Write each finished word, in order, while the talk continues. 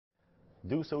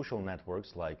Do social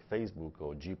networks like Facebook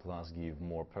or G+ give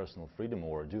more personal freedom,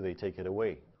 or do they take it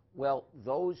away? Well,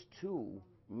 those too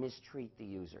mistreat the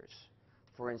users.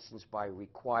 For instance, by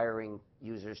requiring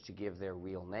users to give their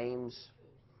real names.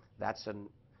 That's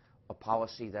a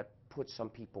policy that puts some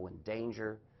people in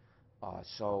danger,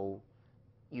 so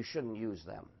you shouldn't use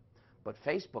them. But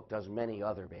Facebook does many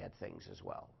other bad things as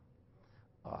well.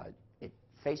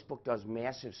 Facebook does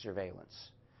massive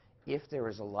surveillance. If there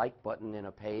is a like button in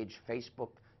a page, Facebook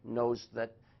knows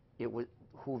that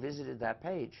who visited that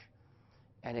page.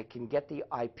 And it can get the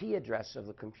IP address of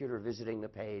the computer visiting the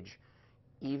page,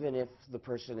 even if the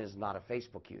person is not a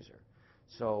Facebook user.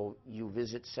 So you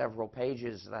visit several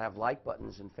pages that have like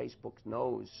buttons, and Facebook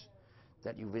knows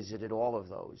that you visited all of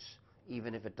those,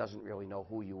 even if it doesn't really know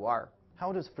who you are.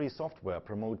 How does free software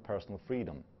promote personal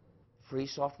freedom? Free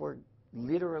software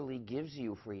literally gives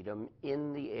you freedom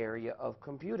in the area of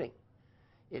computing.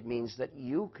 It means that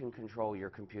you can control your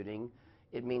computing.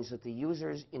 It means that the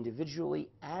users individually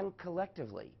and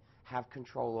collectively have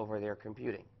control over their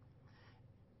computing.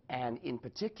 And in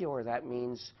particular, that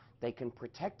means they can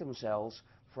protect themselves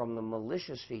from the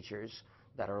malicious features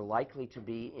that are likely to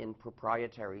be in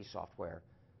proprietary software.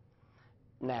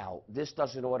 Now, this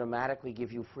doesn't automatically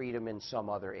give you freedom in some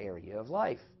other area of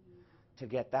life. To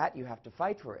get that, you have to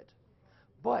fight for it.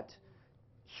 But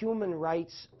human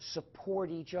rights support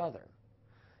each other.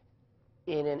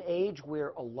 In an age where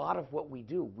a lot of what we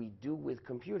do with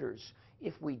computers,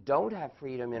 if we don't have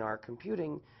freedom in our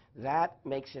computing, that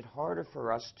makes it harder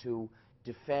for us to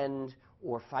defend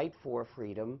or fight for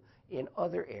freedom in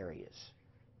other areas.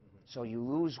 So you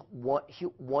lose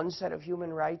one set of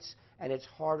human rights, and it's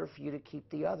harder for you to keep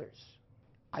the others.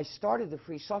 I started the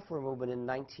free software movement in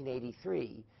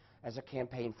 1983 as a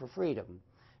campaign for freedom.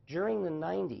 During the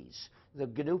 90s, the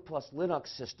GNU plus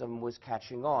Linux system was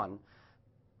catching on,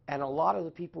 and a lot of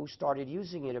the people who started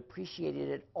using it appreciated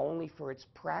it only for its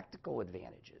practical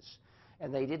advantages,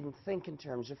 and they didn't think in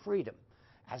terms of freedom.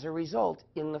 As a result,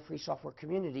 in the free software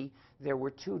community, there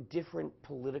were two different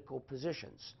political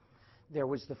positions. There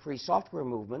was the free software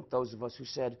movement, those of us who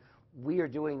said, we are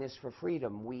doing this for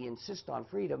freedom, we insist on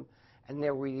freedom, and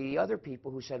there were the other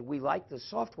people who said, we like the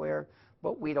software,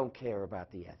 but we don't care about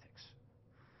the ethics.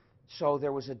 So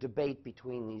there was a debate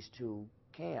between these two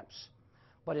camps.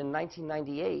 But in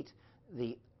 1998,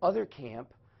 the other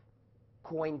camp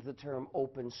coined the term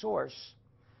open source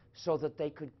so that they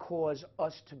could cause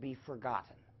us to be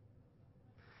forgotten.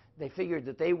 They figured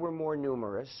that they were more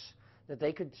numerous, that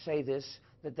they could say this,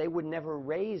 that they would never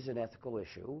raise an ethical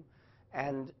issue,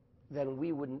 and then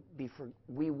we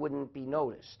wouldn't be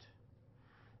noticed.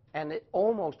 And it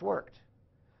almost worked.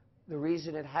 The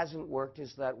reason it hasn't worked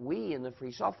is that we in the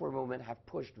free software movement have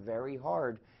pushed very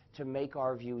hard to make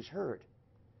our views heard.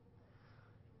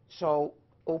 So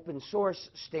open source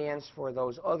stands for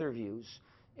those other views.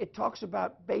 It talks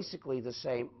about basically the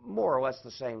same, more or less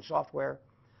the same software,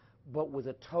 but with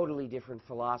a totally different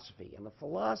philosophy. And the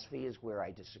philosophy is where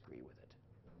I disagree with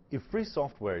it. If free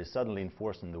software is suddenly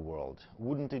enforced in the world,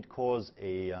 wouldn't it cause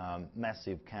a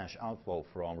massive cash outflow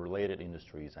from related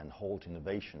industries and halt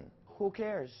innovation? Who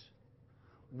cares?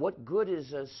 What good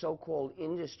is a so-called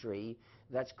industry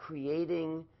that's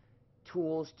creating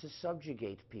tools to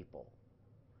subjugate people?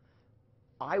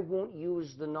 I won't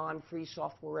use the non-free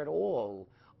software at all.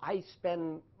 I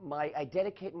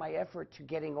dedicate my effort to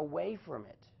getting away from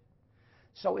it.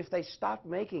 So if they stopped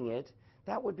making it,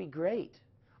 that would be great.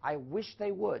 I wish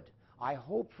they would. I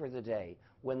hope for the day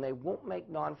when they won't make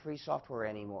non-free software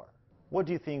anymore. What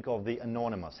do you think of the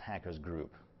anonymous hackers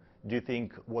group? Do you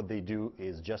think what they do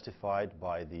is justified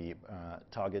by the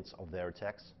targets of their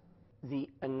attacks? The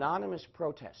anonymous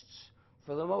protests,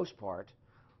 for the most part,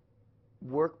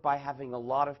 work by having a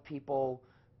lot of people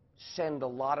send a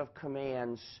lot of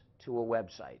commands to a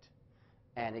website,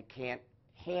 and it can't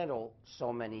handle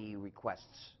so many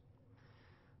requests.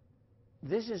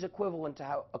 This is equivalent to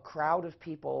how a crowd of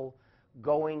people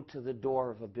going to the door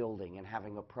of a building and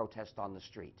having a protest on the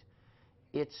street.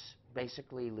 It's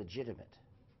basically legitimate.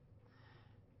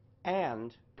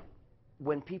 And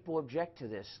when people object to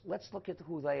this, let's look at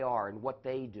who they are and what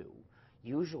they do.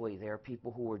 Usually they're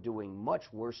people who are doing much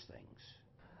worse things.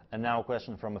 And now a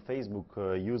question from a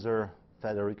Facebook user,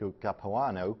 Federico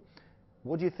Capuano.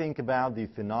 What do you think about the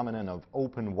phenomenon of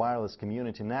open wireless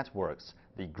community networks,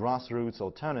 the grassroots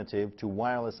alternative to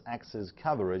wireless access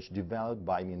coverage developed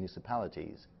by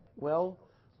municipalities? Well,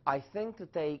 I think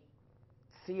that they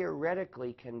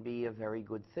theoretically can be a very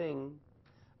good thing,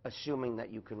 assuming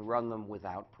that you can run them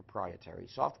without proprietary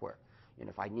software. And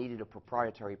if I needed a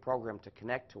proprietary program to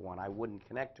connect to one, I wouldn't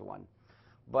connect to one.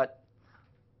 But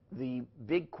the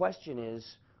big question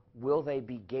is, will they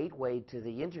be gatewayed to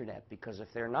the internet? Because if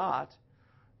they're not,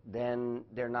 then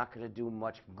they're not going to do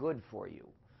much good for you.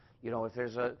 You know, if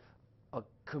there's a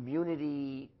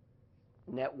community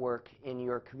network in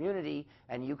your community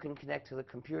and you can connect to the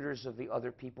computers of the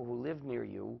other people who live near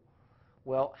you,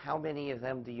 well, how many of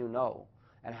them do you know?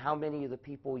 And how many of the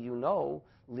people you know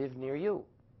live near you?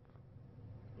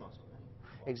 Not so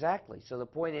many. Exactly. So the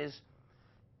point is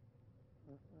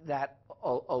that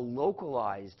a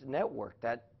localized network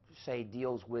that, say,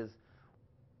 deals with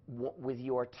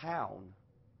your town,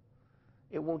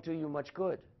 it won't do you much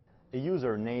good. A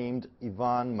user named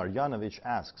Ivan Marjanovic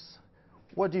asks,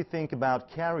 what do you think about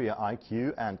carrier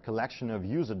IQ and collection of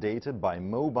user data by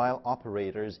mobile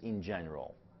operators in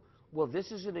general? Well,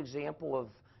 this is an example of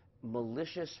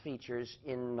malicious features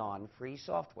in non-free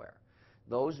software.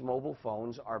 Those mobile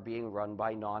phones are being run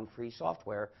by non-free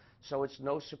software, so it's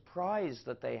no surprise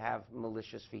that they have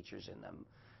malicious features in them.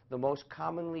 The most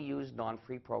commonly used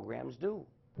non-free programs do.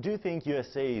 Do you think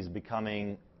USA is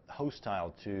becoming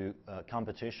hostile to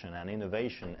competition and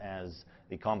innovation as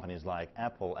the companies like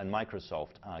Apple and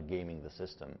Microsoft are gaming the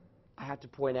system? I have to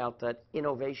point out that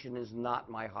innovation is not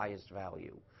my highest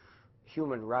value.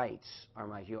 Human rights are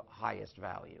my highest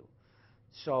value.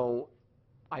 So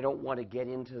I don't want to get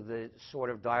into the sort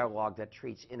of dialogue that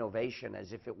treats innovation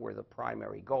as if it were the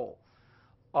primary goal.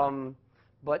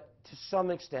 But to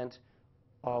some extent,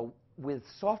 with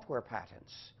software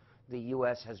patents, the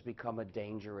U.S. has become a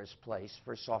dangerous place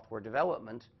for software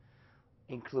development,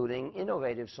 including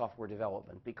innovative software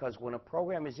development, because when a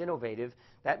program is innovative,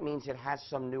 that means it has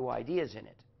some new ideas in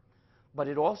it. But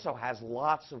it also has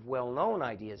lots of well-known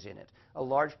ideas in it. A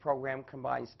large program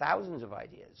combines thousands of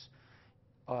ideas.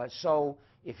 So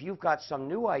if you've got some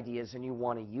new ideas and you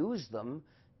want to use them,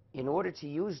 in order to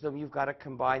use them, you've got to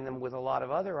combine them with a lot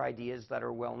of other ideas that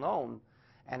are well-known.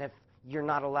 And if you're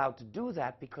not allowed to do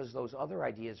that because those other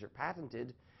ideas are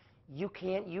patented, you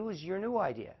can't use your new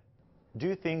idea. Do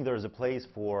you think there's a place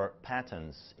for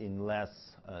patents in less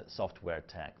software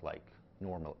tech, like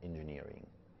normal engineering?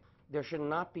 There should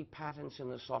not be patents in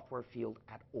the software field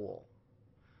at all.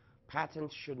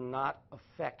 Patents should not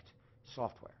affect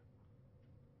software.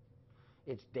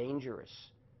 It's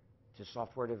dangerous to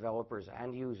software developers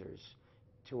and users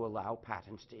to allow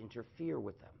patents to interfere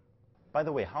with them. By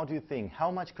the way, how do you think,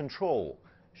 how much control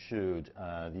should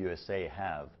the USA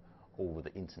have over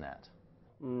the internet?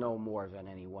 No more than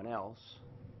anyone else.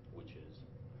 Which is?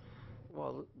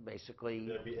 Well, basically, Would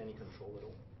there be any control at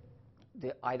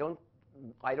all?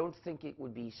 I don't think it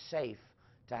would be safe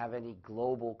to have any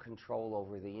global control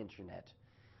over the internet,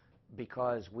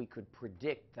 because we could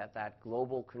predict that that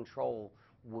global control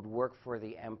would work for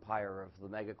the empire of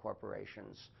the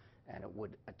megacorporations and it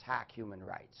would attack human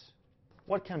rights.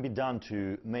 What can be done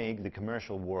to make the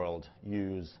commercial world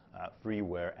use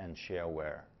freeware and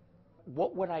shareware?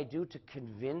 What would I do to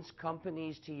convince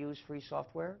companies to use free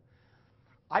software?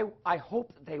 I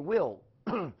hope that they will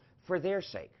for their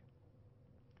sake.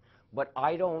 But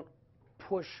I don't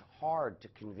push hard to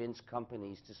convince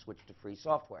companies to switch to free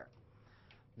software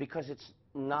because it's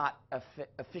not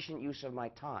efficient use of my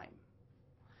time.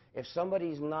 If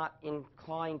somebody's not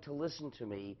inclined to listen to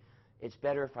me, it's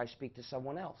better if I speak to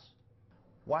someone else.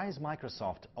 Why is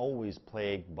Microsoft always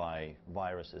plagued by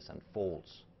viruses and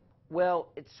faults? Well,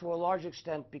 it's to a large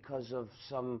extent because of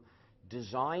some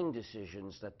design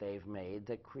decisions that they've made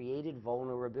that created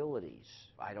vulnerabilities.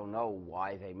 I don't know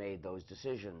why they made those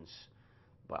decisions,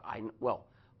 but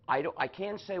I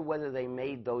can't say whether they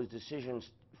made those decisions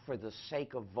for the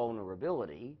sake of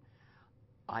vulnerability.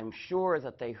 I'm sure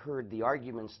that they heard the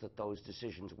arguments that those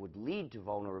decisions would lead to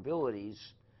vulnerabilities,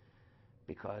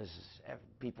 because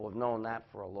people have known that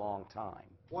for a long time.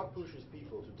 What pushes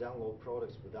people to download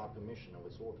products without permission of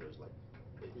its authors? Like,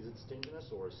 is it stinginess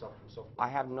or software? I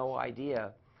have no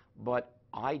idea, but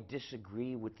I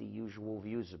disagree with the usual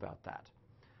views about that.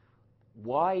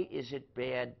 Why is it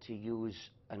bad to use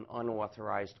an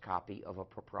unauthorized copy of a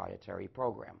proprietary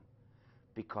program?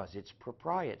 Because it's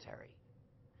proprietary.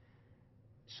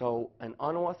 So an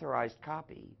unauthorized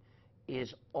copy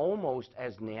is almost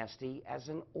as nasty as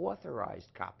an authorized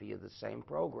copy of the same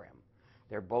program.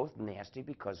 They're both nasty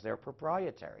because they're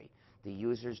proprietary. The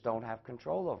users don't have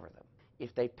control over them.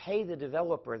 If they pay the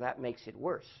developer, that makes it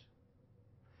worse,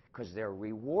 because they're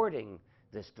rewarding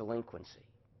this delinquency.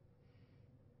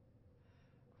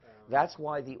 That's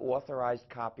why the authorized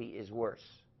copy is worse.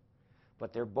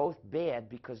 But they're both bad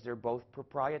because they're both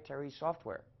proprietary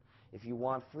software. If you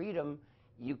want freedom,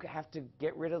 you have to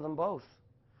get rid of them both,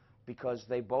 because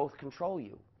they both control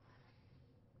you.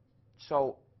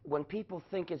 So when people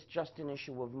think it's just an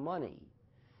issue of money,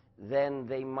 then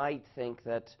they might think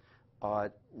that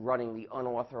running the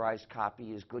unauthorized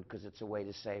copy is good because it's a way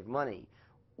to save money.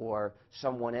 Or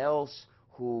someone else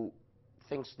who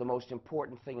thinks the most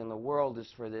important thing in the world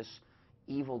is for this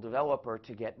evil developer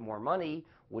to get more money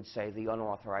would say the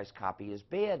unauthorized copy is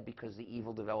bad because the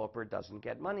evil developer doesn't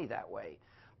get money that way.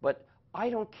 But I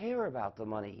don't care about the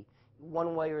money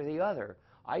one way or the other.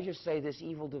 I just say this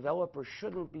evil developer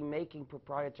shouldn't be making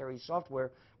proprietary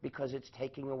software because it's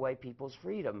taking away people's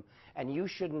freedom. And you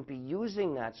shouldn't be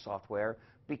using that software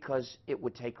because it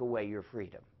would take away your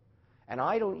freedom. And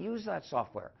I don't use that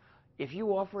software. If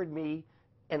you offered me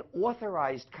an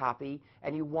authorized copy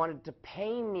and you wanted to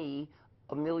pay me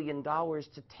 $1 million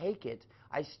to take it,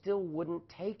 I still wouldn't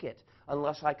take it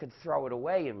unless I could throw it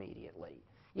away immediately.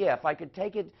 Yeah, if I could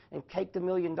take it and take the $1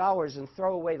 million and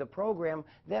throw away the program,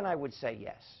 then I would say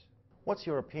yes. What's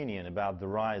your opinion about the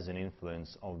rise in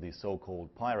influence of the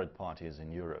so-called pirate parties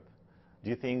in Europe? Do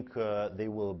you think they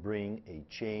will bring a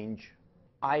change?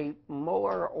 I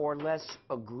more or less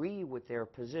agree with their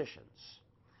positions,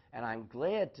 and I'm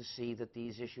glad to see that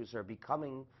these issues are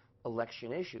becoming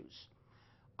election issues.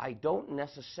 I don't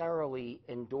necessarily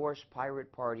endorse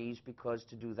pirate parties because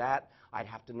to do that, I'd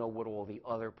have to know what all the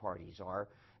other parties are,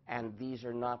 and these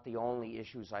are not the only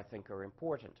issues I think are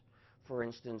important. For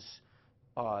instance,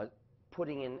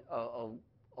 putting in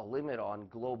a limit on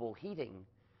global heating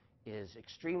is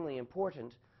extremely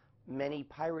important. Many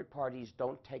pirate parties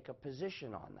don't take a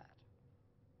position on that.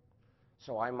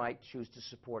 So I might choose to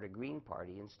support a Green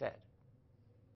Party instead.